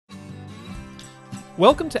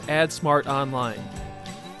Welcome to AdSmart Online.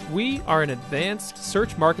 We are an advanced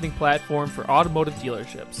search marketing platform for automotive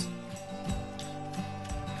dealerships.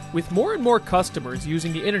 With more and more customers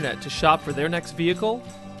using the internet to shop for their next vehicle,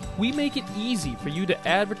 we make it easy for you to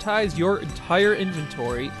advertise your entire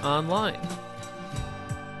inventory online.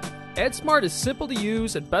 AdSmart is simple to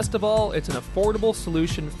use, and best of all, it's an affordable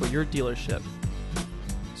solution for your dealership.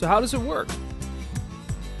 So how does it work?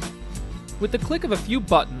 With the click of a few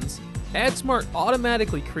buttons, AdSmart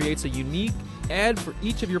automatically creates a unique ad for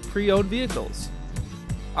each of your pre-owned vehicles.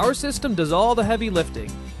 Our system does all the heavy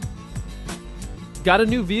lifting. Got a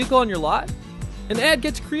new vehicle on your lot? An ad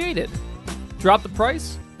gets created. Drop the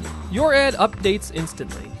price? Your ad updates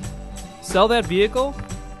instantly. Sell that vehicle?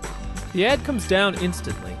 The ad comes down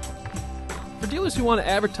instantly. For dealers who want to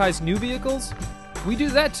advertise new vehicles, we do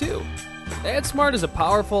that too. AdSmart is a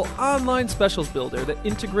powerful online specials builder that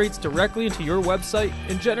integrates directly into your website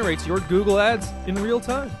and generates your Google ads in real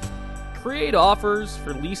time. Create offers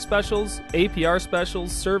for lease specials, APR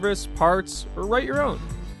specials, service, parts, or write your own.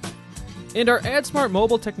 And our AdSmart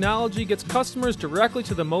mobile technology gets customers directly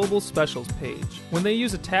to the mobile specials page when they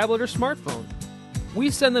use a tablet or smartphone. We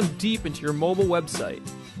send them deep into your mobile website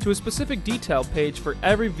to a specific detail page for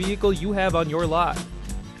every vehicle you have on your lot.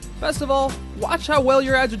 Best of all, watch how well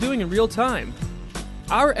your ads are doing in real time.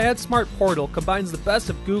 Our AdSmart portal combines the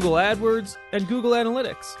best of Google AdWords and Google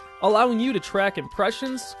Analytics, allowing you to track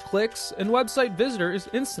impressions, clicks, and website visitors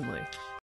instantly.